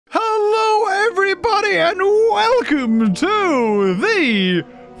everybody, and welcome to the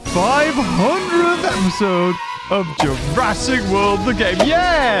 500th episode of Jurassic World, the game.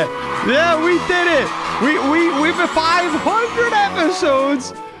 Yeah, we did it. We've 500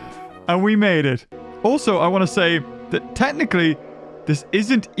 episodes, and we made it. Also, I want to say that technically, this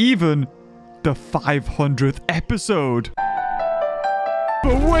isn't even the 500th episode.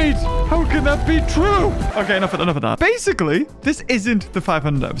 But wait, how can that be true? Okay, enough of that. Basically, this isn't the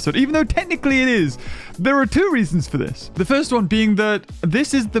 500th episode, even though technically it is. There are two reasons for this. The first one being that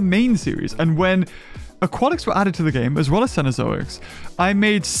this is the main series, and when aquatics were added to the game, as well as Cenozoics, I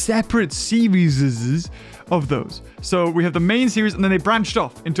made separate series of those. So we have the main series, and then they branched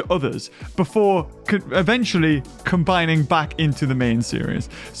off into others before eventually combining back into the main series.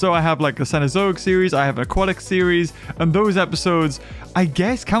 So I have like a Cenozoic series, I have an aquatic series, and those episodes, I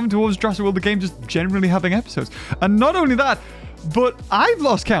guess, count towards Jurassic World, the game, just generally having episodes. And not only that, but I've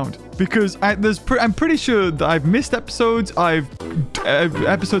lost count because I'm pretty sure that I've missed episodes.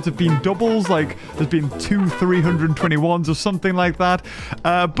 Episodes have been doubles, like there's been 2 321s or something like that.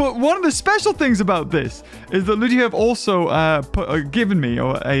 But one of the special things about this is that Ludia have also given me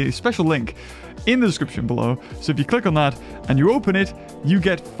a special link in the description below. So if you click on that and you open it, you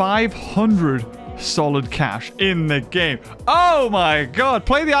get 500 solid cash in the game. Oh my god,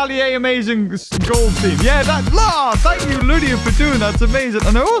 play the Allier amazing gold theme. Yeah, thank you, Ludia, for doing that. It's amazing.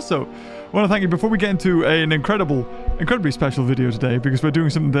 And I also want to thank you before we get into an incredibly special video today, because we're doing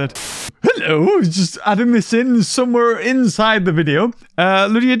something that... Hello, just adding this in somewhere inside the video.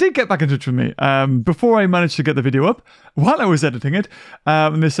 Ludia did get back in touch with me before I managed to get the video up, while I was editing it.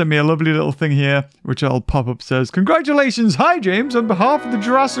 And they sent me a lovely little thing here, which I'll pop up. Says, "Congratulations, hi James, on behalf of the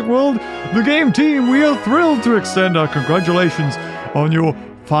Jurassic World, the game team, we are thrilled to extend our congratulations on your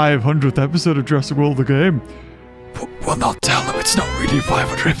 500th episode of Jurassic World, the game. We'll not tell them, it's not really a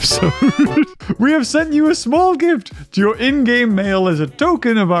 500 episode. We have sent you a small gift to your in-game mail as a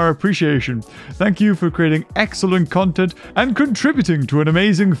token of our appreciation. Thank you for creating excellent content and contributing to an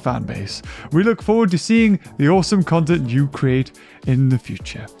amazing fan base. We look forward to seeing the awesome content you create in the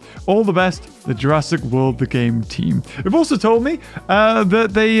future. All the best, the Jurassic World, the game team." They've also told me that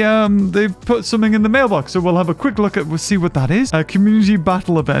they've put something in the mailbox, so we'll have a quick look at, we'll see what that is. A community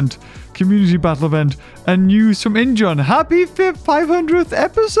battle event, and news from Injon. Happy 500th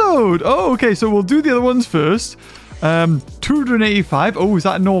episode. Oh, okay, so we'll do the other ones first. 285. Oh, is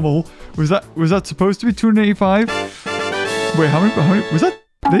that normal? Was that supposed to be 285? Wait, how many was that?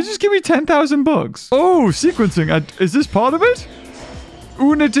 They just give me 10,000 bucks. Oh, sequencing. Is this part of it?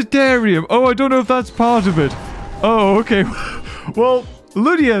 Unitarium. Oh, I don't know if that's part of it. Oh, okay. Well,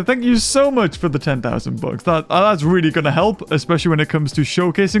 Ludia, thank you so much for the 10,000 bucks. That's really going to help, especially when it comes to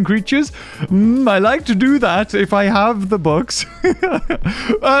showcasing creatures. I like to do that if I have the bucks.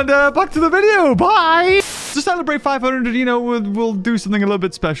 And back to the video. Bye. To celebrate 500, you know, we'll do something a little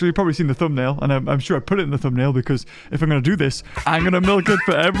bit special. You've probably seen the thumbnail, and I'm sure I put it in the thumbnail because if I'm going to do this, I'm going to milk it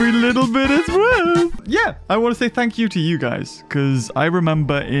for every little bit it's worth. Yeah, I want to say thank you to you guys, because I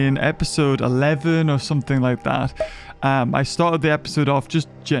remember in episode 11 or something like that, I started the episode off just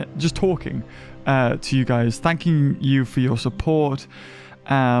talking to you guys, thanking you for your support.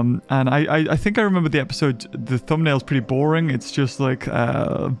 And I think I remember the episode, the thumbnail's pretty boring. It's just like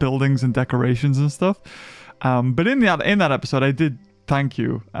buildings and decorations and stuff. But in that episode, I did thank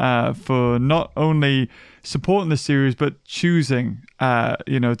you for not only supporting the series, but choosing,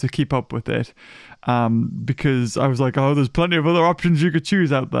 to keep up with it. Because I was like, oh, there's plenty of other options you could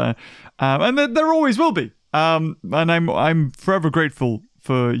choose out there. And there always will be. And I'm forever grateful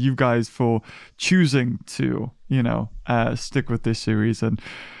for you guys for choosing to, stick with this series. And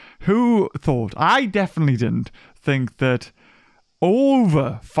who thought? I definitely didn't think that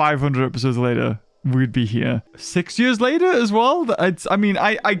over 500 episodes later, we'd be here 6 years later as well. I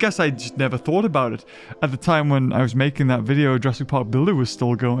guess I just never thought about it at the time when I was making that video. Jurassic Park Builder was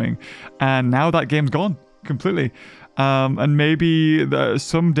still going, and now that game's gone completely. And maybe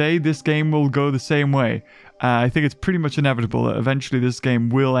someday this game will go the same way. I think it's pretty much inevitable that eventually this game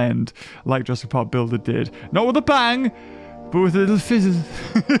will end like Jurassic Park Builder did. Not with a bang, but with a little fizz.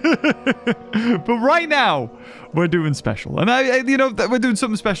 But right now, we're doing special. And we're doing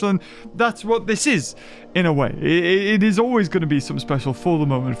something special, and that's what this is, in a way. It is always going to be something special for the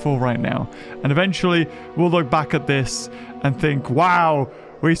moment, for right now. And eventually, we'll look back at this and think, wow,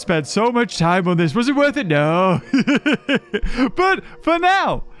 we spent so much time on this. Was it worth it? No. But for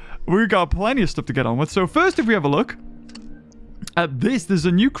now, we've got plenty of stuff to get on with. So first, if we have a look at this, there's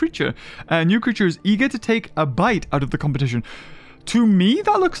a new creature. A new creature is eager to take a bite out of the competition. To me,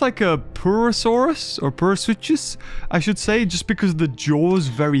 that looks like a Purosaurus, or Purosuchus, I should say, just because the jaw's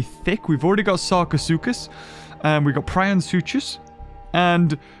very thick. We've already got Sarcosuchus, and we've got Prionsuchus,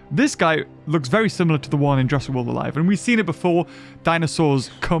 and this guy looks very similar to the one in Jurassic World Alive. And we've seen it before.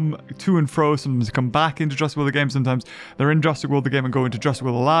 Dinosaurs come to and fro. Sometimes they come back into Jurassic World the game. Sometimes they're in Jurassic World the game and go into Jurassic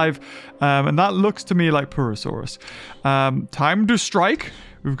World Alive. And that looks to me like Purosaurus. Time to strike.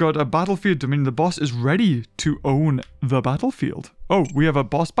 We've got a battlefield. I mean, the boss is ready to own the battlefield. Oh, we have a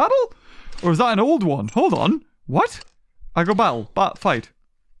boss battle? Or is that an old one? Hold on. What? I go battle. Fight.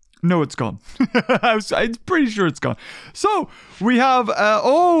 No, it's gone. I'm pretty sure it's gone. So, we have...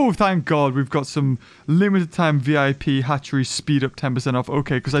 oh, thank God. We've got some limited time VIP hatchery speed up 10% off.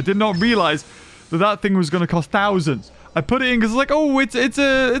 Okay, because I did not realize that thing was going to cost thousands. I put it in because it's like, oh, it's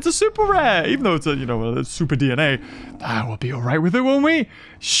a super rare. Even though it's a, it's super DNA. We'll be all right with it, won't we?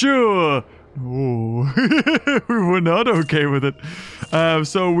 Sure. Oh, we were not okay with it.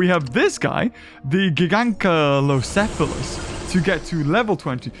 So we have this guy, the Gigantocephalus, to get to level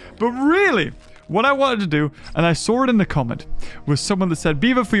 20. But really, what I wanted to do, and I saw it in the comment, was someone that said,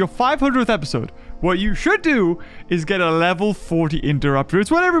 Beaver, for your 500th episode, what you should do is get a level 40 Indoraptor. It's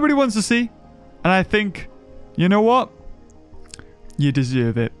what everybody wants to see. And I think, you know what? You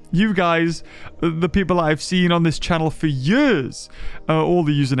deserve it. You guys, the people I've seen on this channel for years, all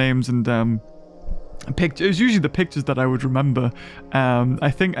the usernames and pictures, usually the pictures that I would remember. I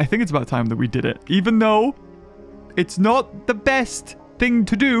think it's about time that we did it. Even though it's not the best thing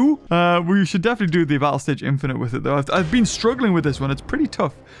to do, we should definitely do the Battle Stage Infinite with it, though. I've been struggling with this one. It's pretty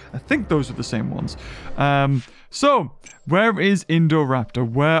tough. I think those are the same ones. So, where is Indoraptor?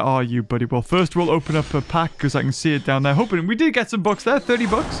 Where are you, buddy? Well, first we'll open up a pack because I can see it down there. Hoping we did get some bucks there, 30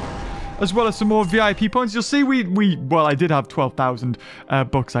 bucks. As well as some more VIP points. You'll see well, I did have 12,000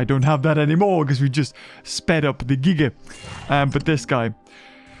 bucks. I don't have that anymore because we just sped up the giga. But this guy.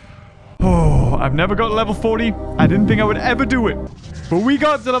 Oh, I've never got level 40. I didn't think I would ever do it. But we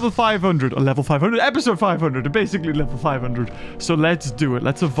got to level 500. Or level 500. Episode 500. Basically level 500. So let's do it.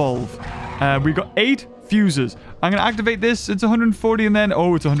 Let's evolve. We got 8 fuses. I'm going to activate this. It's 140 and then...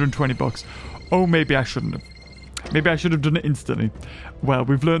 oh, it's 120 bucks. Oh, maybe I shouldn't have. Maybe I should have done it instantly. Well,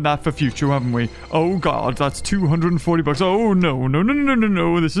 we've learned that for future, haven't we? Oh, God, that's 240 bucks. Oh, no, no, no, no, no,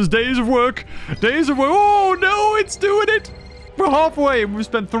 no. This is days of work. Days of work. Oh, no, it's doing it. We're halfway. We've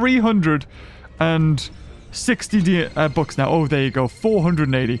spent 360 bucks now. Oh, there you go.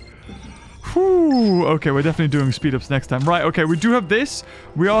 480. Whew. Okay, we're definitely doing speed ups next time. Right, okay, we do have this.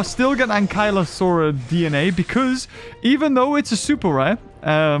 We are still getting Ankylosaur DNA because even though it's a super rare,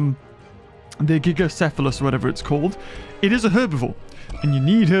 the Gigacephalus, or whatever it's called, it is a herbivore. And you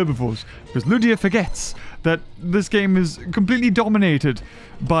need herbivores because Ludia forgets that this game is completely dominated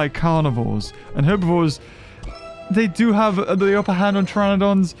by carnivores. And herbivores, they do have the upper hand on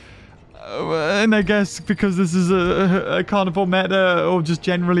Pteranodons. And I guess because this is a carnivore meta, or just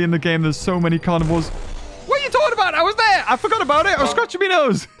generally in the game, there's so many carnivores. What are you talking about? I was there. I forgot about it. I was scratching my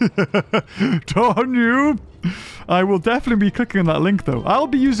nose. Darn you. I will definitely be clicking on that link, though. I'll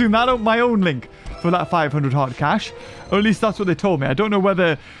be using that my own link for that 500 hard cash. Or at least that's what they told me. I don't know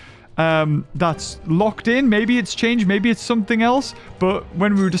whether that's locked in. Maybe it's changed. Maybe it's something else. But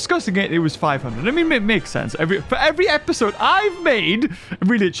when we were discussing it, it was 500. I mean, it makes sense. For every episode I've made,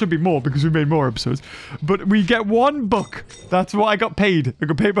 really it should be more because we made more episodes, but we get $1. That's what I got paid. I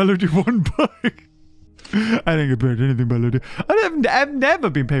got paid by Ludia $1. I didn't get paid anything by Ludia. I've never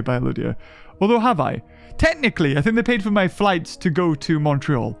been paid by Ludia. Although, have I? Technically, I think they paid for my flights to go to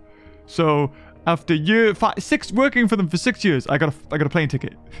Montreal. So... after working for them for 6 years, I got a plane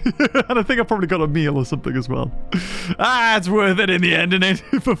ticket. And I think I probably got a meal or something as well. It's worth it in the end, isn't it?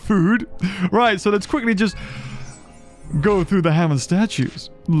 For food. Right, so let's quickly just go through the Hammond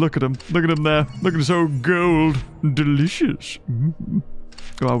statues. Look at them. Look at them there. Look at them, so gold. Delicious. Mm-hmm.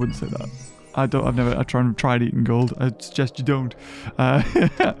 Oh, I wouldn't say that. I tried eating gold. I suggest you don't.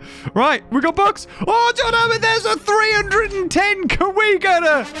 Right, we got bucks. Oh, John Hammond, there's a 310. Can we get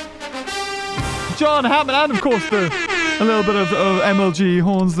a... John Hammond, and of course a little bit of MLG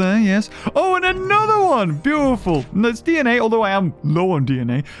horns there, yes. Oh, and another one. Beautiful. And that's DNA, although I am low on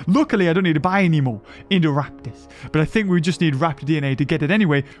DNA. Luckily, I don't need to buy any more Indoraptors. But I think we just need Raptor DNA to get it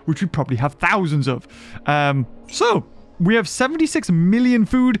anyway, which we probably have thousands of. So... we have 76 million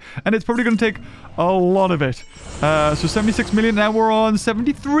food, and it's probably going to take a lot of it. So 76 million, now we're on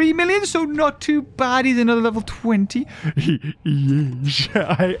 73 million, so not too bad. He's another level 20. Yes,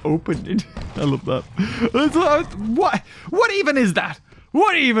 I opened it. I love that. What even is that?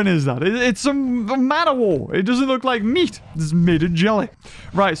 What even is that? It's some man-o-war. It doesn't look like meat. It's made of jelly.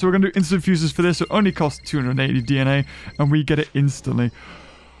 Right, so we're going to do instant fuses for this. It only costs 280 DNA, and we get it instantly.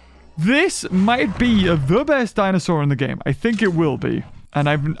 This might be the best dinosaur in the game. I think it will be. And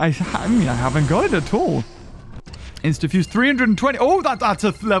I mean, I haven't got it at all. Instant fuse 320. Oh, that's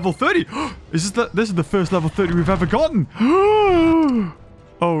a level 30. This is the first level 30 we've ever gotten.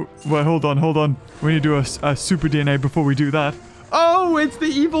 Oh, well, hold on. We need to do a super DNA before we do that. Oh, it's the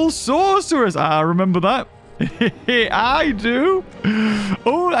evil sorceress. I remember that. I do.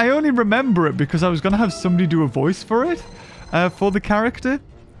 Oh, I only remember it because I was going to have somebody do a voice for it, for the character.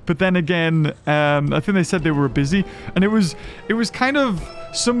 But then again, I think they said they were busy. And it was kind of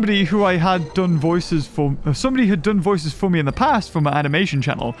somebody who I had done voices for. Somebody had done voices for me in the past for my animation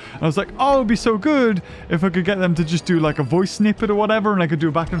channel. And I was like, oh, it'd be so good if I could get them to just do like a voice snippet or whatever. And I could do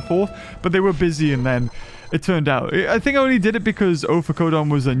it back and forth. But they were busy, and then it turned out. I think I only did it because Ophicodon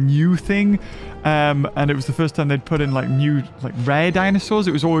was a new thing. And it was the first time they'd put in like new, like rare dinosaurs.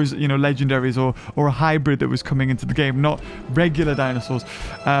 It was always, you know, legendaries or a hybrid that was coming into the game, not regular dinosaurs.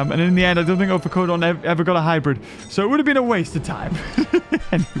 And in the end, I don't think Ophicodon ever got a hybrid. So it would have been a waste of time.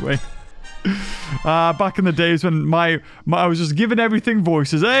 Anyway. Back in the days when I was just giving everything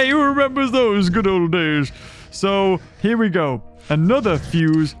voices. Hey, who remembers those good old days? So here we go. Another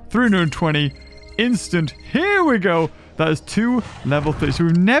fuse, 320. Instant. Here we go. That is 2 level 30. So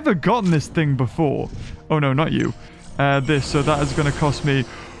we've never gotten this thing before. Oh, no, not you. This. So that is going to cost me...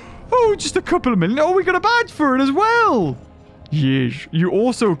 Oh, just a couple of million. Oh, we got a badge for it as well. Yes. You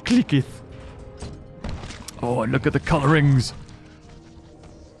also clicketh. Oh, and look at the colorings.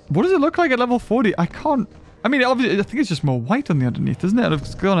 What does it look like at level 40? I can't... I mean, obviously, I think it's just more white on the underneath, isn't it?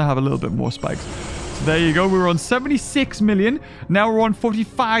 It's going to have a little bit more spikes. There you go. We were on 76 million. Now we're on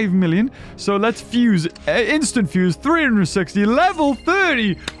 45 million. So let's fuse. Instant fuse. 360. Level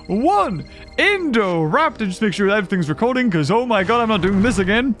 31. INDORAPTOR. Just make sure everything's recording because, oh my god, I'm not doing this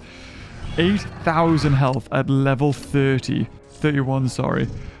again. 8,000 health at level 30. 31, sorry.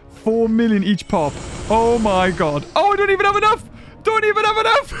 4 million each pop. Oh my god. Oh, I don't even have enough. Don't even have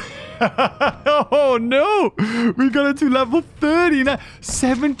enough. Oh no, we got it to level 30 now.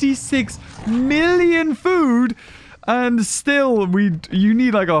 76 million food, and still you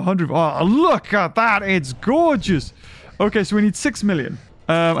need like 100. Oh, look at that, it's gorgeous. Okay, so we need 6 million.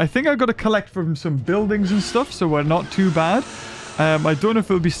 I think I've got to collect from some buildings and stuff, so we're not too bad. I don't know if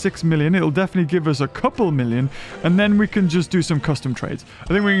it'll be 6 million. It'll definitely give us a couple million, and then we can just do some custom trades. I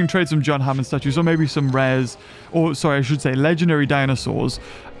think we can trade some John Hammond statues, or maybe some rares, or sorry, I should say legendary dinosaurs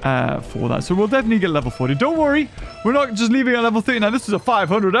for that. So we'll definitely get level 40. Don't worry, we're not just leaving at level 30. Now, this is a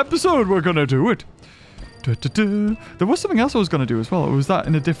 500 episode. We're going to do it. There was something else I was going to do as well. Or was that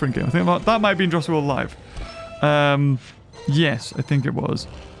in a different game? I think that might be in Jurassic World Live. Yes, I think it was.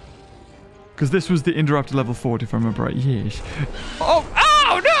 Because this was the INDORAPTOR level 40, if I remember right. Yes. Oh,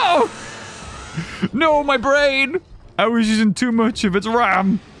 no! No, my brain! I was using too much of its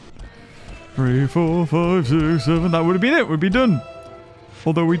RAM. 3, 4, 5, 6, 7. That would have been it. We'd be done.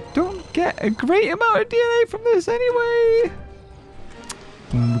 Although we don't get a great amount of DNA from this anyway.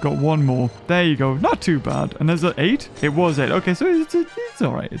 And we've got one more. There you go. Not too bad. And there's an 8? It was 8. Okay, so it's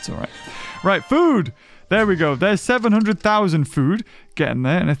alright. It's alright. Right, food! There we go. There's 700,000 food. Getting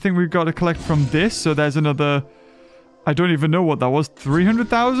there. And I think we've got to collect from this. So there's another... I don't even know what that was.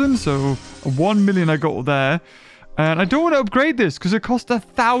 300,000? So 1 million I got there. And I don't want to upgrade this because it cost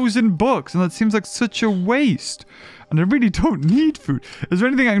 $1,000. And that seems like such a waste. And I really don't need food. Is there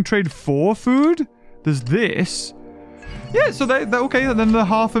anything I can trade for food? There's this. Yeah, so they're okay. And then the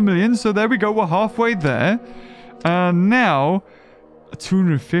 500,000. So there we go. We're halfway there. And now...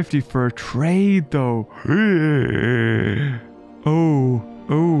 250 for a trade, though.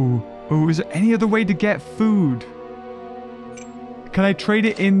 Oh, is there any other way to get food? Can I trade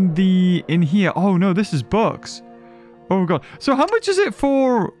it in here? Oh, no, this is bucks. Oh, God. So how much is it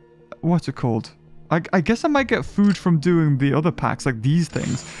for... What's it called? I guess I might get food from doing the other packs, like these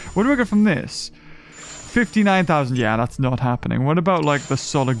things. What do I get from this? 59,000. Yeah, that's not happening. What about, like, the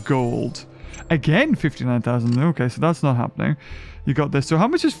solid gold? Again, 59,000. Okay, so that's not happening. You got this. So how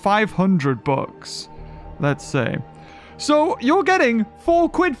much is 500 bucks? Let's say. So you're getting 4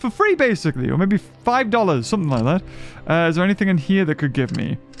 quid for free, basically. Or maybe $5, something like that. Is there anything in here that could give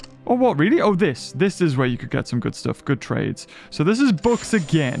me? Oh, what, really? Oh, this. This is where you could get some good stuff. Good trades. So this is books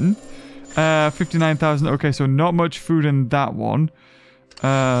again. 59,000. Okay, so not much food in that one.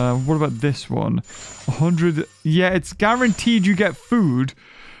 What about this one? 100. Yeah, it's guaranteed you get food.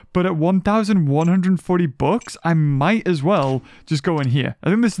 But at 1,140 bucks, I might as well just go in here. I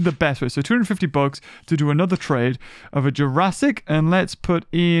think this is the best way. So 250 bucks to do another trade of a Jurassic. And let's put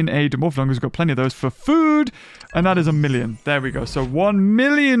in a Dimorphodon, because we've got plenty of those for food. And that is 1 million. There we go. So 1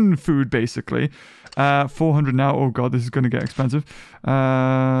 million food, basically. 400 now. Oh, God, this is going to get expensive.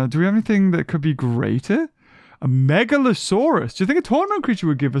 Do we have anything that could be greater? A Megalosaurus. Do you think a tournament creature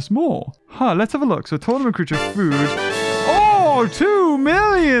would give us more? Huh, let's have a look. So tournament creature food. Oh, 2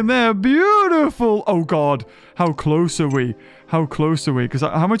 million. They're beautiful. Oh, God. How close are we? How close are we? Because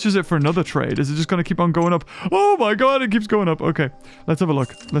how much is it for another trade? Is it just going to keep on going up? Oh, my God. It keeps going up. Okay. Let's have a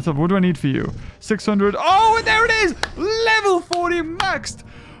look. What do I need for you? 600. Oh, and there it is. Level 40 maxed.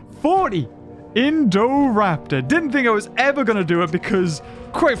 40. Indoraptor. Didn't think I was ever going to do it because,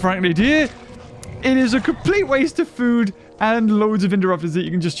 quite frankly, dear, it is a complete waste of food and loads of Indoraptors that you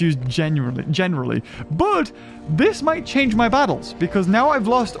can just use generally. But this might change my battles, because now I've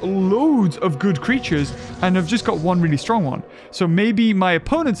lost loads of good creatures and I've just got one really strong one. So maybe my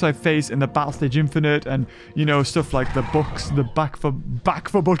opponents I face in the Battle Stage Infinite and, you know, stuff like the books, the back for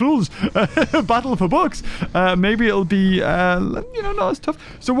bottles, Battle for Books, maybe it'll be, you know, not as tough.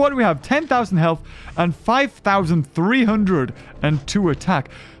 So what do we have? 10,000 health and 5,302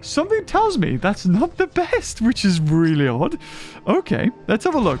 attack. Something tells me that's not the best, which is really odd. Okay, let's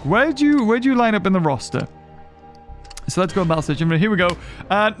have a look. Where'd you line up in the roster? So let's go Battle Stage Infinite. Here we go.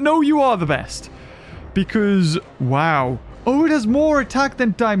 No, you are the best. Because, wow. Oh, it has more attack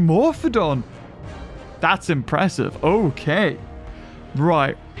than Dimorphodon. That's impressive. Okay.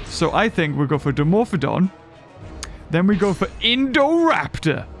 Right. So I think we'll go for Dimorphodon. Then we go for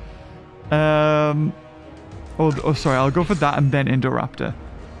Indoraptor. Oh, sorry. I'll go for that and then Indoraptor.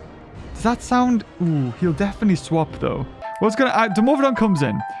 Does that sound... Ooh, he'll definitely swap, though. What's gonna... Dimorphodon comes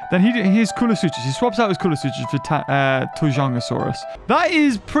in. Then his Cooler Sutures. He swaps out his Cooler Sutures for Tujongosaurus. That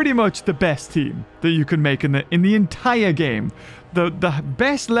is pretty much the best team that you can make in the entire game. The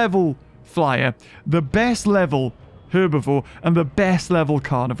best level flyer, the best level herbivore, and the best level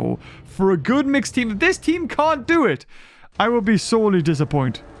carnivore. For a good mixed team, if this team can't do it, I will be sorely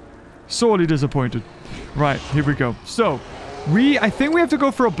disappointed. Sorely disappointed. Right, here we go. So... I think we have to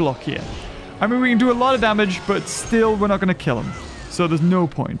go for a block here. I mean, we can do a lot of damage, but still, we're not going to kill him. So there's no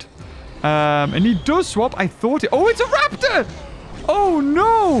point. And he does swap. I thought... Oh, it's a raptor! Oh,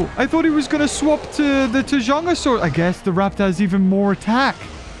 no! I thought he was going to swap to the Tujongosaurus. I guess the raptor has even more attack.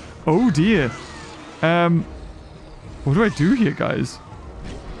 Oh, dear. What do I do here, guys?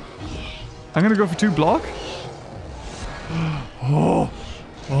 I'm going to go for 2 block. Oh.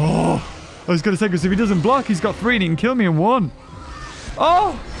 I was going to say, because if he doesn't block, he's got 3 and he can kill me in 1.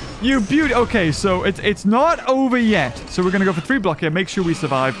 Oh, you beauty. Okay, so it's not over yet. So we're going to go for 3 block here. Make sure we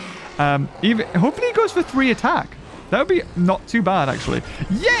survive. Hopefully he goes for 3 attack. That would be not too bad, actually.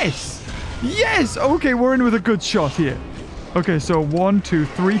 Yes! Yes! Okay, we're in with a good shot here. Okay, so 1, 2,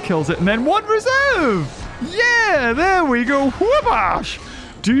 3 kills it. And then 1 reserve! Yeah, there we go. Whoopash!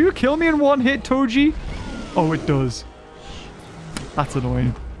 Do you kill me in 1 hit, Toji? Oh, it does. That's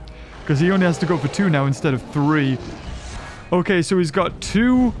annoying. Because he only has to go for 2 now instead of 3. Okay, so he's got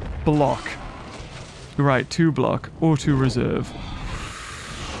 2 block. Right, 2 block or 2 reserve.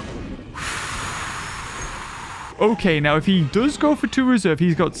 Okay, now if he does go for 2 reserve,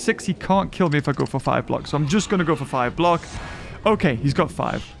 he's got 6. He can't kill me if I go for 5 block. So I'm just going to go for 5 block. Okay, he's got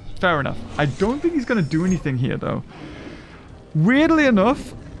 5. Fair enough. I don't think he's going to do anything here, though. Weirdly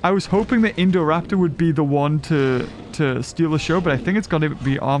enough, I was hoping that Indoraptor would be the one to steal the show, but I think it's going to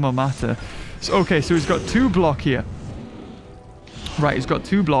be Armor Matter. So, okay, so he's got 2 block here. Right, he's got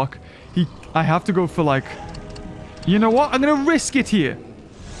 2 block. I have to go for, like... You know what? I'm going to risk it here.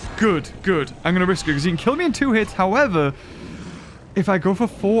 Good. I'm going to risk it, because he can kill me in 2 hits. However, if I go for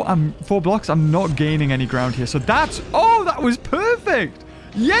 4 blocks, I'm not gaining any ground here. So that's... Oh, that was perfect!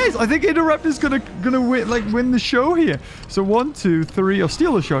 Yes, I think Indoraptor's gonna win the show here. So 1, 2, 3, or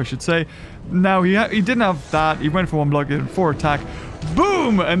steal the show, I should say. Now he didn't have that. He went for 1 block and 4 attack.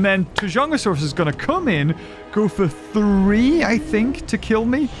 Boom! And then Tujongosaurus is gonna come in, go for 3, I think, to kill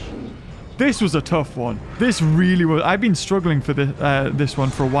me. This was a tough one. This really was. I've been struggling for this one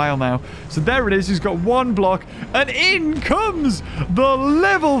for a while now. So there it is. He's got 1 block, and in comes the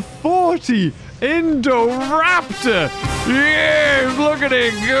level 40 Indoraptor. Yes, look at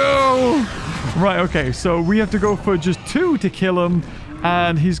it go. Right, okay, so we have to go for just 2 to kill him,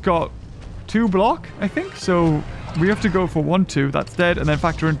 and he's got 2 block, I think. So we have to go for 1, 2. That's dead, and then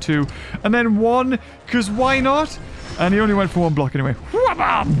factor in 2, and then 1, because why not? And he only went for 1 block anyway.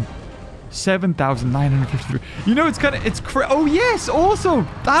 Wha-bam! 7,953. You know, oh yes, also,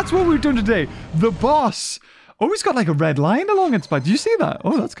 that's what we've done today. The boss. Oh, it's got like a red line along its back. Do you see that?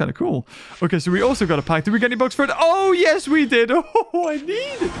 Oh, that's kind of cool. Okay, so we also got a pack. Did we get any bucks for it? Oh, yes, we did. Oh, I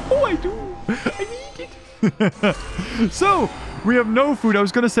need it. Oh, I do. I need it. So, we have no food. I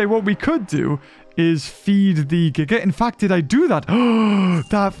was going to say what we could do is feed the Giga. In fact, did I do that? Oh,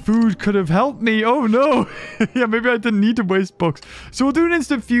 that food could have helped me. Oh, no. Yeah, maybe I didn't need to waste bucks. So we'll do an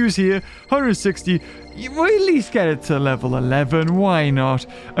instant fuse here. 160. We'll at least get it to level 11. Why not?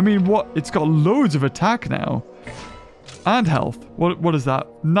 I mean, what? It's got loads of attack now. And health. What is that?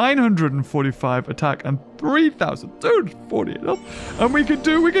 945 attack and 3,240 health. And we could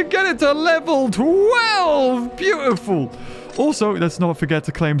get it to level 12. Beautiful. Also, let's not forget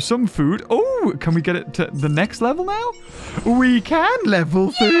to claim some food. Oh, can we get it to the next level now? We can.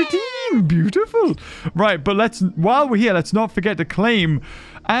 Level 13. Beautiful. Right, but while we're here, let's not forget to claim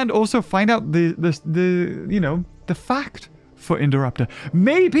and also find out the fact for Indoraptor.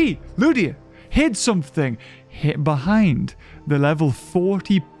 Maybe Ludia hid something behind the level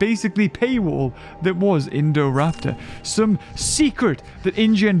 40 basically paywall that was Indoraptor. Some secret that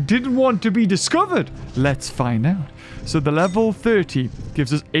InGen didn't want to be discovered. Let's find out. So the level 30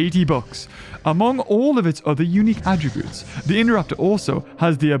 gives us 80 bucks. Among all of its other unique attributes, the Indoraptor also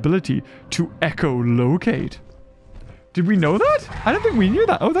has the ability to echolocate. Did we know that? I don't think we knew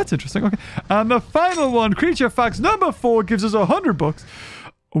that. Oh, that's interesting. Okay. And the final one, creature facts number 4, gives us 100 bucks.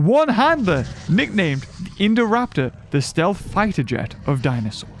 One handler, nicknamed Indoraptor, the stealth fighter jet of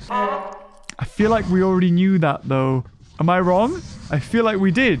dinosaurs. I feel like we already knew that, though. Am I wrong? I feel like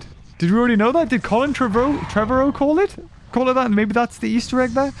we did. Did we already know that? Did Colin Trevorrow call it? Call it that? Maybe that's the Easter egg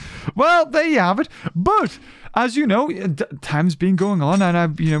there? Well, there you have it. But, as you know, time's been going on,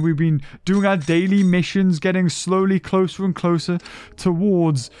 and we've been doing our daily missions, getting slowly closer and closer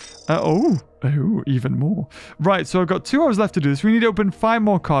towards, even more. Right, so I've got 2 hours left to do this. We need to open 5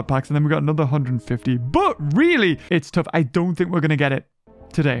 more card packs, and then we've got another 150. But really, it's tough. I don't think we're going to get it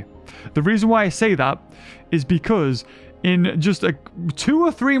today. The reason why I say that is because in just 2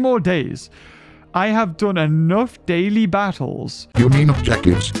 or 3 more days, I have done enough daily battles. You mean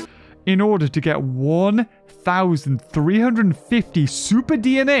objectives? In order to get 1,350 super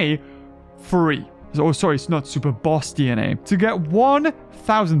DNA free. Oh, sorry, it's not super boss DNA. To get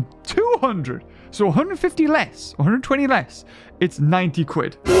 1,200, so 150 less, 120 less, it's 90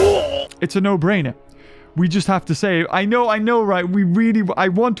 quid. It's a no-brainer. We just have to say, I know, right? I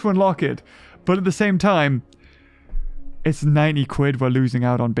want to unlock it, but at the same time, it's 90 quid we're losing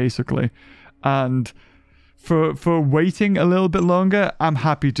out on, basically. And for waiting a little bit longer, I'm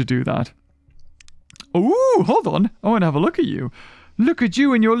happy to do that. Ooh, hold on. I want to have a look at you. Look at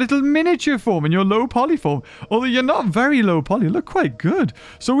you in your little miniature form, in your low poly form. Although you're not very low poly, you look quite good.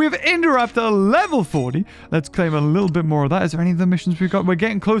 So we have Indoraptor level 40. Let's claim a little bit more of that. Is there any other missions we've got? We're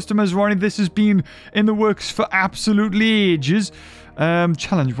getting close to Mazrani. This has been in the works for absolutely ages.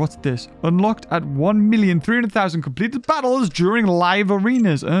 Challenge, what's this? Unlocked at 1,300,000 completed battles during live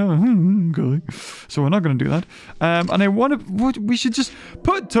arenas. Okay. So we're not going to do that. And I want to... We should just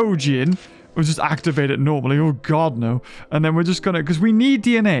put Toji in. We'll just activate it normally. Oh, God, no. And then we're just going to... Because we need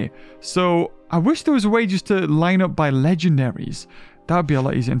DNA. So I wish there was a way just to line up by legendaries. That would be a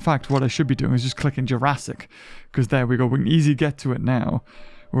lot easier. In fact, what I should be doing is just clicking Jurassic. Because there we go. We can easily get to it now.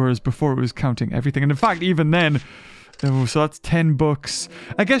 Whereas before it was counting everything. And in fact, even then... Oh, so that's 10 bucks.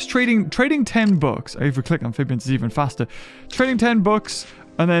 I guess trading 10 bucks. If we click amphibians, it's even faster. Trading 10 bucks,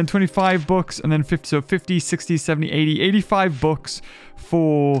 and then 25 bucks, and then 50. So 50, 60, 70, 80, 85 bucks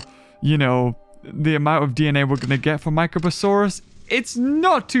for, you know, the amount of DNA we're going to get from Microbosaurus. It's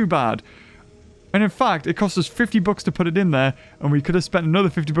not too bad. And in fact, it cost us 50 bucks to put it in there, and we could have spent another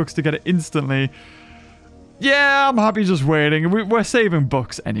 50 bucks to get it instantly. Yeah, I'm happy just waiting. We're saving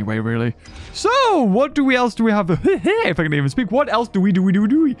bucks anyway, really. So, what else do we have? If I can even speak, what else do we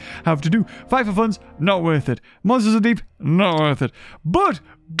have to do? Fight for funds, not worth it. Monsters of Deep, not worth it. But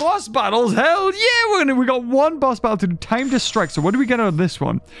boss battles, hell yeah, we got 1 boss battle to do. Time to strike. So what do we get out of this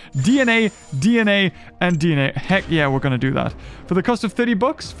one? DNA, DNA, and DNA. Heck yeah, we're gonna do that. For the cost of 30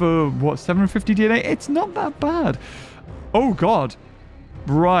 bucks for what, 750 DNA? It's not that bad. Oh god.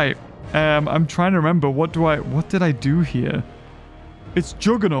 Right. I'm trying to remember, what did I do here? It's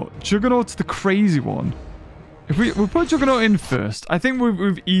Juggernaut. Juggernaut's the crazy one. If we'll put Juggernaut in first. I think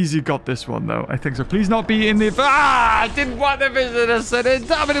we've easily got this one, though. I think so. Please not be in the... I didn't want the visitor center.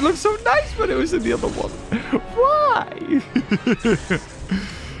 Damn it, it looked so nice when it was in the other one. Why?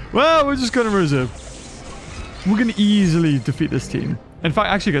 Well, we're just going to reserve. We're going to easily defeat this team. In fact,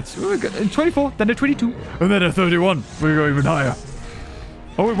 actually gets 24, then a 22, and then a 31. We go even higher.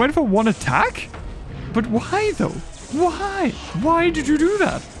 Oh, it went for 1 attack? But why, though? Why? Why did you do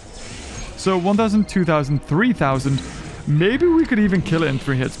that? So 1,000, 2,000, 3,000. Maybe we could even kill it in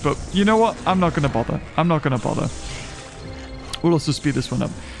 3 hits. But you know what? I'm not going to bother. I'm not going to bother. We'll also speed this one up.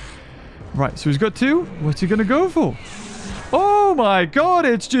 Right, so he's got 2. What's he going to go for? Oh my god,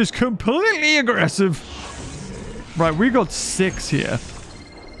 it's just completely aggressive. Right, we got 6 here.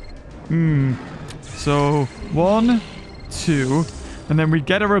 So 1, 2, and then we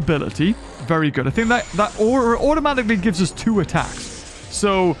get our ability. Very good. I think that automatically gives us 2 attacks.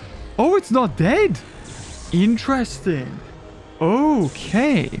 So, oh, it's not dead. Interesting.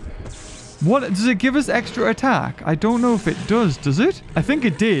 Okay. What does it give us extra attack? I don't know if it does it? I think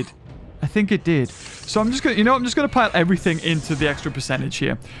it did. I think it did. So I'm just gonna, I'm just gonna pile everything into the extra percentage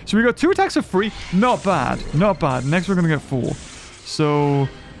here. So we got 2 attacks for free. Not bad. Not bad. Next we're gonna get 4. So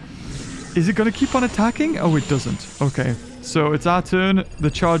is it gonna keep on attacking? Oh, it doesn't. Okay. So it's our turn. The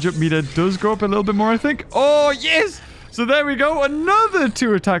charge up meter does go up a little bit more, I think. Oh, yes! So there we go. Another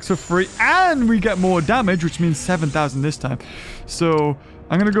 2 attacks for free. And we get more damage, which means 7,000 this time. So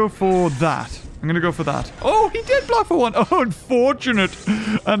I'm gonna go for that. I'm going to go for that. Oh, he did block for 1. Oh, unfortunate.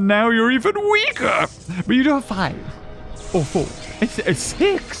 And now you're even weaker. But you do have 5. Or 4. It's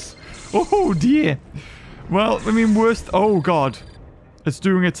 6. Oh, dear. Well, I mean, worst... Oh, God. It's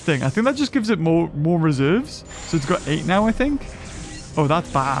doing its thing. I think that just gives it more reserves. So it's got 8 now, I think. Oh,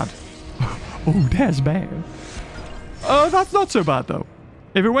 that's bad. Oh, that's bad. Oh, that's not so bad, though.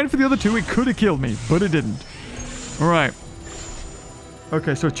 If it went for the other 2, it could have killed me. But it didn't. All right.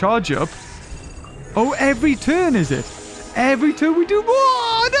 Okay, so charge up. Oh, every turn, is it? Every turn we do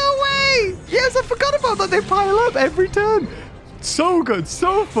more! No way! Yes, I forgot about that. They pile up every turn. So good.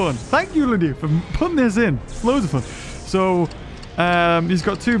 So fun. Thank you, Ludia, for putting this in. It's loads of fun. So, he's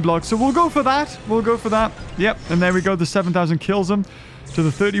got 2 blocks. So we'll go for that. We'll go for that. Yep. And there we go. The 7,000 kills him to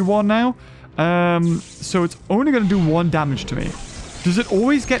the 31 now. So it's only going to do 1 damage to me. Does it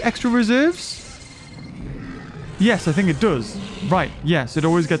always get extra reserves? Yes, I think it does. Right. Yes, it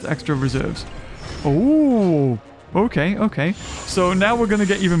always gets extra reserves. Oh, okay, okay. So now we're going to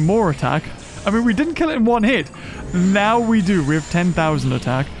get even more attack. I mean, we didn't kill it in 1 hit. Now we do. We have 10,000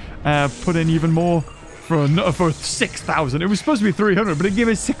 attack. Put in even more for 6,000. It was supposed to be 300, but it gave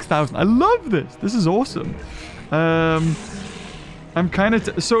us 6,000. I love this. This is awesome. I'm kind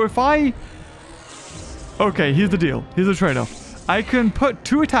of... So if I... Okay, here's the deal. Here's the trade-off. I can put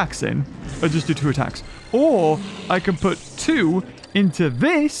 2 attacks in. Or just do 2 attacks. Or I can put 2 into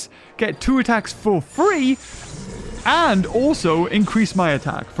this... Get 2 attacks for free, and also increase my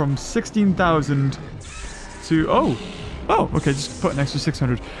attack from 16,000 to... Oh, okay, just put an extra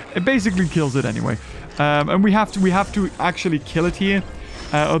 600. It basically kills it anyway. And we have to actually kill it here,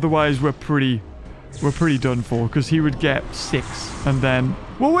 otherwise we're pretty done for, because he would get 6, and then...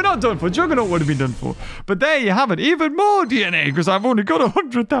 Well, we're not done for. Juggernaut would have been done for. But there you have it. Even more DNA, because I've only got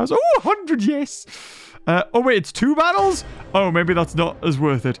 100,000. Oh, 100, yes! Oh wait, it's 2 battles? Oh, maybe that's not as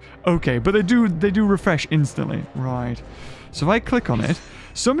worth it. Okay, but they do refresh instantly. Right. So if I click on it,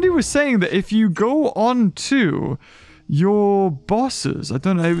 somebody was saying that if you go on to your bosses, I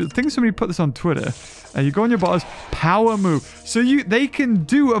don't know, I think somebody put this on Twitter. You go on your boss, power move. So they can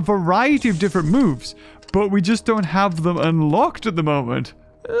do a variety of different moves, but we just don't have them unlocked at the moment.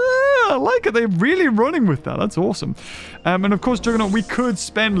 I like it. They're really running with that. That's awesome. And of course, Juggernaut, we could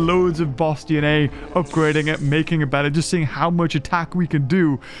spend loads of boss DNA upgrading it, making it better, just seeing how much attack we can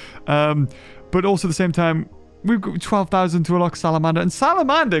do. But also at the same time, we've got 12,000 to unlock Salamander. And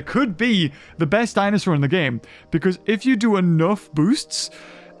Salamander could be the best dinosaur in the game, because if you do enough boosts,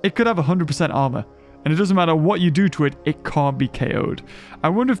 it could have 100% armor. And it doesn't matter what you do to it, it can't be KO'd. I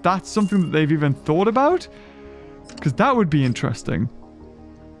wonder if that's something that they've even thought about, because that would be interesting.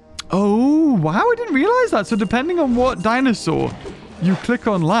 Oh, wow, I didn't realize that. So depending on what dinosaur you click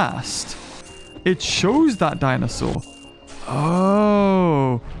on last, it shows that dinosaur.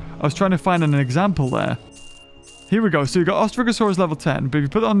 Oh, I was trying to find an example there. Here we go. So you got Ostrogosaurus level 10, but if you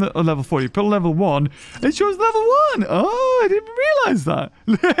put it on the level 4, you put it on level 1, it shows level 1. Oh, I didn't realize that.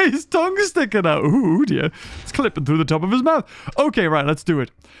 His tongue's sticking out. Ooh, dear. It's clipping through the top of his mouth. Okay, right, let's do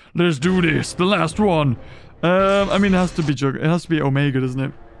it. Let's do this. The last one. I mean, it has to be Omega, doesn't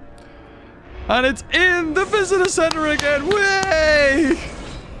it? And it's in the visitor center again. Way!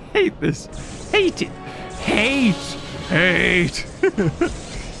 Hate this. Hate it. Hate. Hate.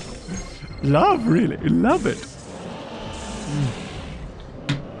 Love, really. Love it.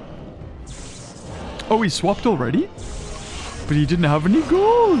 Oh, he swapped already? But he didn't have any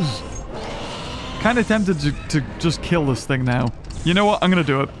goals. Kind of tempted to just kill this thing now. You know what? I'm going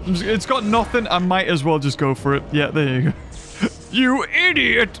to do it. It's got nothing. I might as well just go for it. Yeah, there you go. You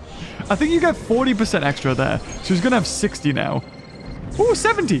idiot! I think you get 40% extra there. So he's going to have 60 now. Ooh,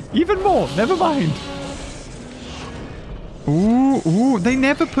 70. Even more. Never mind. Ooh. They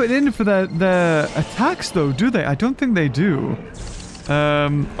never put in for their attacks, though, do they? I don't think they do.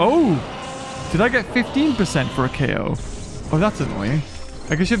 Oh. Did I get 15% for a KO? Oh, that's annoying.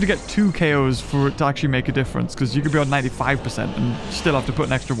 I guess you have to get 2 KOs for it to actually make a difference, because you could be on 95% and still have to put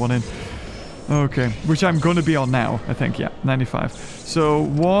an extra 1 in. Okay, which I'm going to be on now, I think. Yeah, 95. So,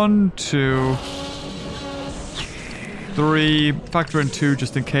 1, 2, 3, factor in 2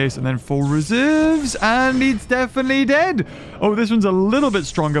 just in case, and then 4 reserves, and it's definitely dead. Oh, this one's a little bit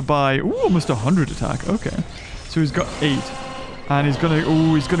stronger by, ooh, almost 100 attack. Okay, so he's got 8, and he's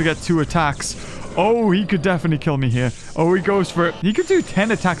gonna get 2 attacks. Oh, he could definitely kill me here. Oh, he goes for it. He could do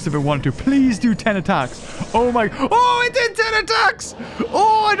 10 attacks if it wanted to. Please do 10 attacks. Oh my, oh, it did 10 attacks.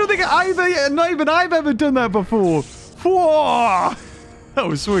 Oh, I don't think not even I've ever done that before. Whoa, that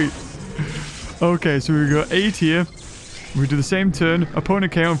was sweet. Okay, so we got 8 here. We do the same turn.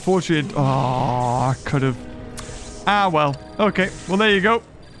 Opponent KO, unfortunately. Oh, I could have. Ah, well. Okay, well, there you go.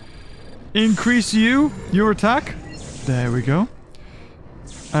 Increase your attack. There we go.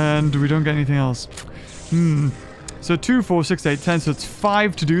 And we don't get anything else. So 2, 4, 6, 8, 10. So it's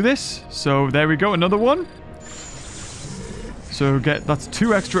 5 to do this. So there we go. Another one. So that's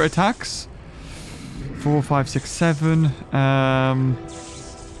 2 extra attacks. 4, 5, 6, 7. I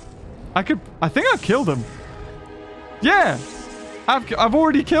think I've killed him. Yeah, I've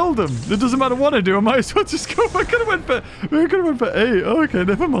already killed him. It doesn't matter what I do. I might as well just go. I could have went for 8. Okay,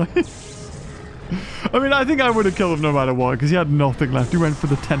 never mind. I mean, I think I would have killed him no matter what, because he had nothing left. He went for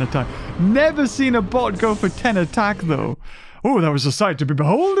the 10 attack. Never seen a bot go for 10 attack, though. Oh, that was a sight to be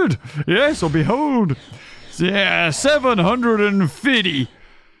beholded. Yes, or behold. Yeah, 750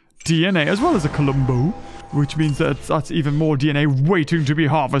 DNA, as well as a Columbo, which means that that's even more DNA waiting to be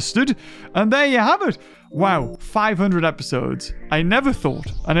harvested. And there you have it. Wow, 500 episodes. I never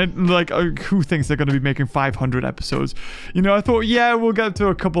thought. And who thinks they're going to be making 500 episodes? You know, I thought, yeah, we'll get to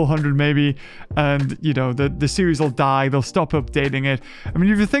a couple hundred maybe. And, you know, the series will die. They'll stop updating it. I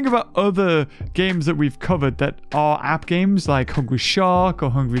mean, if you think about other games that we've covered that are app games, like Hungry Shark or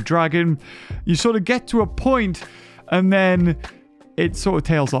Hungry Dragon, you sort of get to a point and then it sort of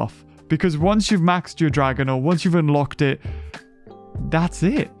tails off. Because once you've maxed your dragon or once you've unlocked it, that's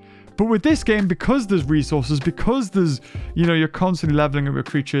it. But with this game, because there's resources, because there's, you know, you're constantly leveling up your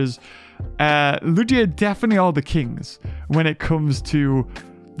creatures, Ludia definitely are the kings when it comes to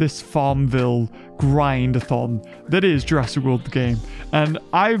this Farmville grind-a-thon that is Jurassic World the game. And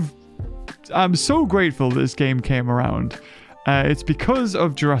I'm so grateful this game came around. It's because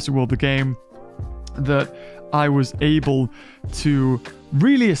of Jurassic World the game that I was able to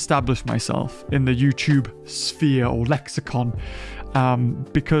really establish myself in the YouTube sphere or lexicon,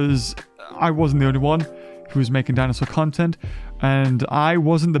 because I wasn't the only one who was making dinosaur content, and I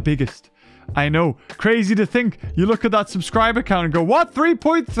wasn't the biggest. I know, crazy to think. You look at that subscriber count and go, what, 3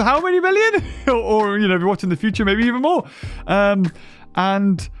 points, how many million? or, you know, if you're watching the future, maybe even more. And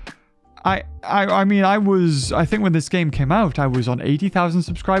I mean, I think when this game came out, I was on 80,000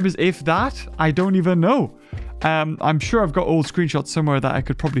 subscribers, if that. I don't even know. I'm sure I've got old screenshots somewhere that I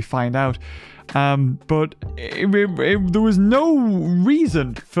could probably find out. But there was no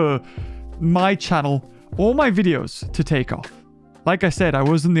reason for my channel or my videos to take off. Like I said, I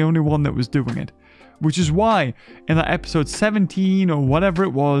wasn't the only one that was doing it. Which is why in that episode 17 or whatever it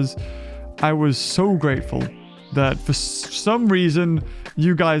was, I was so grateful that for some reason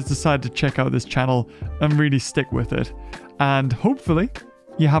you guys decided to check out this channel and really stick with it. And hopefully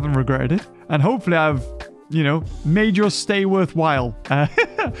you haven't regretted it. And hopefully I've, you know, made your stay worthwhile.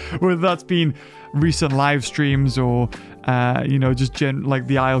 Whether that's been recent live streams or, you know, just like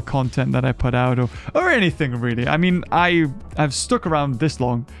the Isle content that I put out or anything really. I mean, I've stuck around this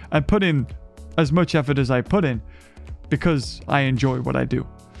long and put in as much effort as I put in because I enjoy what I do.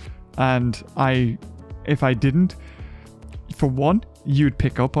 And if I didn't, for one, you'd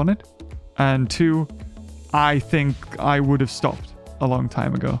pick up on it. And two, I think I would have stopped a long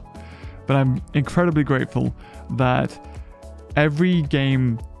time ago. But I'm incredibly grateful that every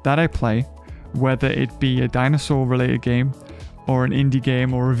game that I play, whether it be a dinosaur related game or an indie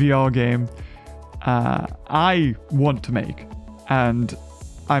game or a VR game, I want to make. And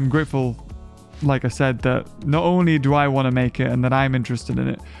I'm grateful, like I said, that not only do I want to make it and that I'm interested in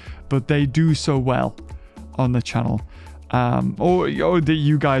it, but they do so well on the channel. Or that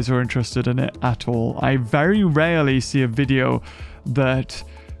you guys are interested in it at all. I very rarely see a video that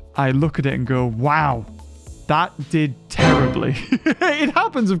I look at it and go, wow, that did terribly. It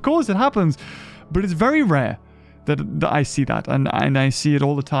happens, of course it happens, but it's very rare that I see that. And I see it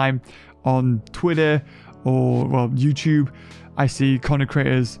all the time on Twitter or, well, YouTube. I see content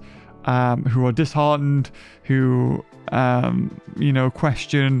creators who are disheartened, who, you know,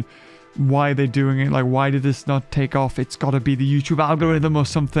 question why they're doing it. Like, why did this not take off? It's got to be the YouTube algorithm or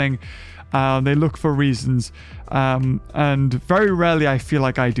something. They look for reasons. And very rarely I feel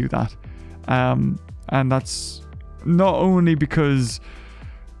like I do that. And that's not only because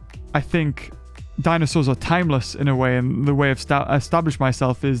I think dinosaurs are timeless in a way, and the way I've established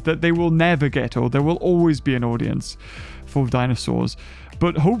myself is that they will never get old. There will always be an audience for dinosaurs.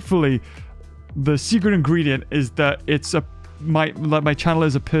 But hopefully the secret ingredient is that it's my channel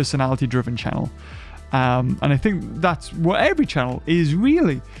is a personality-driven channel. And I think that's what every channel is,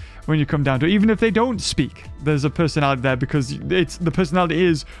 really, when you come down to it. Even if they don't speak, there's a personality there, because the personality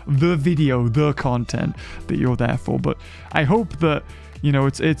is the video, the content that you're there for. But I hope that, you know,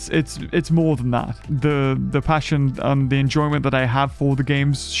 it's more than that. The passion and the enjoyment that I have for the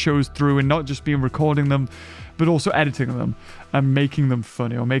games shows through, and not just being recording them, but also editing them and making them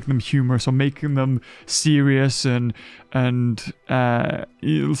funny, or making them humorous, or making them serious, and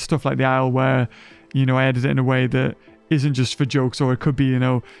stuff like the Isle, where, you know, I edit it in a way that isn't just for jokes, or it could be, you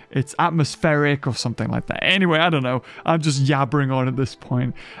know, it's atmospheric or something like that. Anyway, I don't know. I'm just yabbering on at this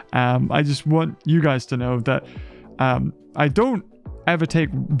point. I just want you guys to know that I don't ever take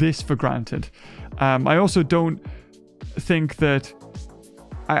this for granted. I also don't think that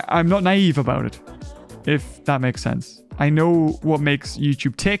I'm not naive about it, if that makes sense. I know what makes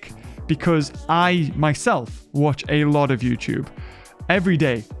YouTube tick, because I myself watch a lot of YouTube. Every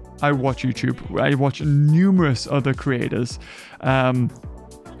day I watch YouTube. I watch numerous other creators.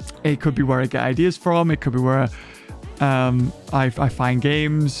 It could be where I get ideas from. It could be where I find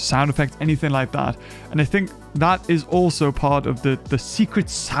games, sound effects, anything like that. And I think that is also part of the secret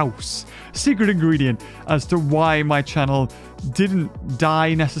sauce, secret ingredient as to why my channel didn't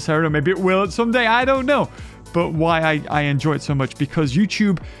die necessarily. Maybe it will someday, I don't know. But why I enjoy it so much, because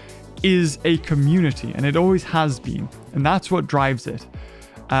YouTube is a community, and it always has been. And that's what drives it.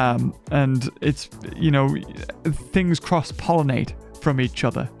 And it's, you know, things cross-pollinate from each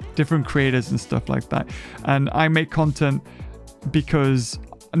other, different creators and stuff like that. And I make content because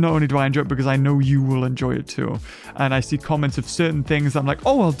not only do I enjoy it, because I know you will enjoy it too. And I see comments of certain things, I'm like,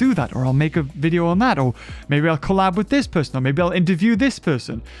 oh, I'll do that, or I'll make a video on that, or maybe I'll collab with this person, or maybe I'll interview this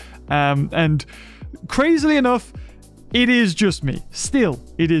person. And crazily enough, it is just me. Still,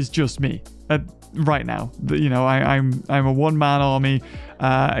 it is just me right now. You know, I'm a one-man army.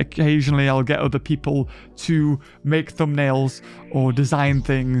 Occasionally I'll get other people to make thumbnails or design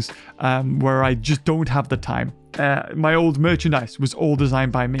things where I just don't have the time. My old merchandise was all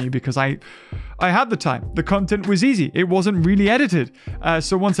designed by me, because I had the time. The content was easy. It wasn't really edited.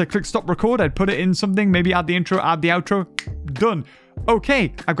 So once I clicked stop record, I'd put it in something, maybe add the intro, add the outro, done.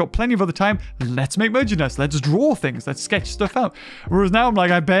 Okay, I've got plenty of other time. Let's make merchandise. Let's draw things. Let's sketch stuff out. Whereas now I'm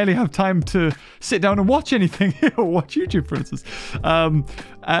like, I barely have time to sit down and watch anything, or watch YouTube, for instance.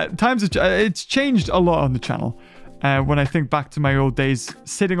 It's changed a lot on the channel. When I think back to my old days,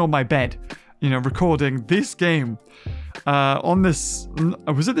 sitting on my bed, you know, recording this game on this,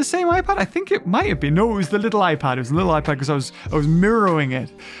 was it the same iPad? I think it might have been. No, it was the little iPad. It was a little iPad, because I was mirroring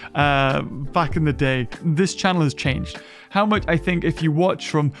it back in the day. This channel has changed. How much, I think, if you watch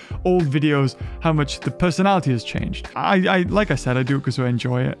from old videos, how much the personality has changed. I like I said, I do it because I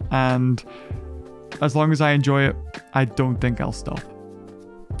enjoy it, and as long as I enjoy it, I don't think I'll stop.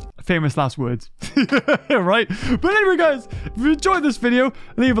 Famous last words. Right? But anyway, guys, if you enjoyed this video,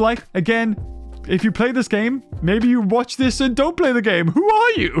 leave a like. Again, if you play this game, maybe you watch this and don't play the game. Who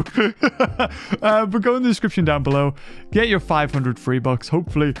are you? But go in the description down below. Get your 500 free bucks.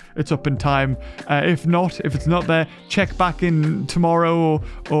 Hopefully it's up in time. If it's not there, check back in tomorrow,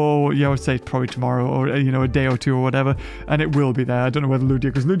 or yeah, I would say probably tomorrow, or you know, a day or two or whatever, and it will be there. I don't know whether Ludia,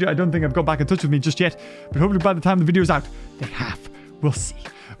 because Ludia, I don't think I've got back in touch with me just yet, but hopefully by the time the video's out, they have. We'll see.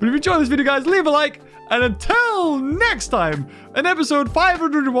 But if you enjoyed this video, guys, leave a like. And until next time, an episode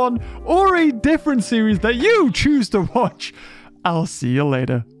 501 or a different series that you choose to watch, I'll see you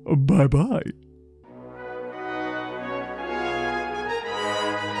later. Bye-bye.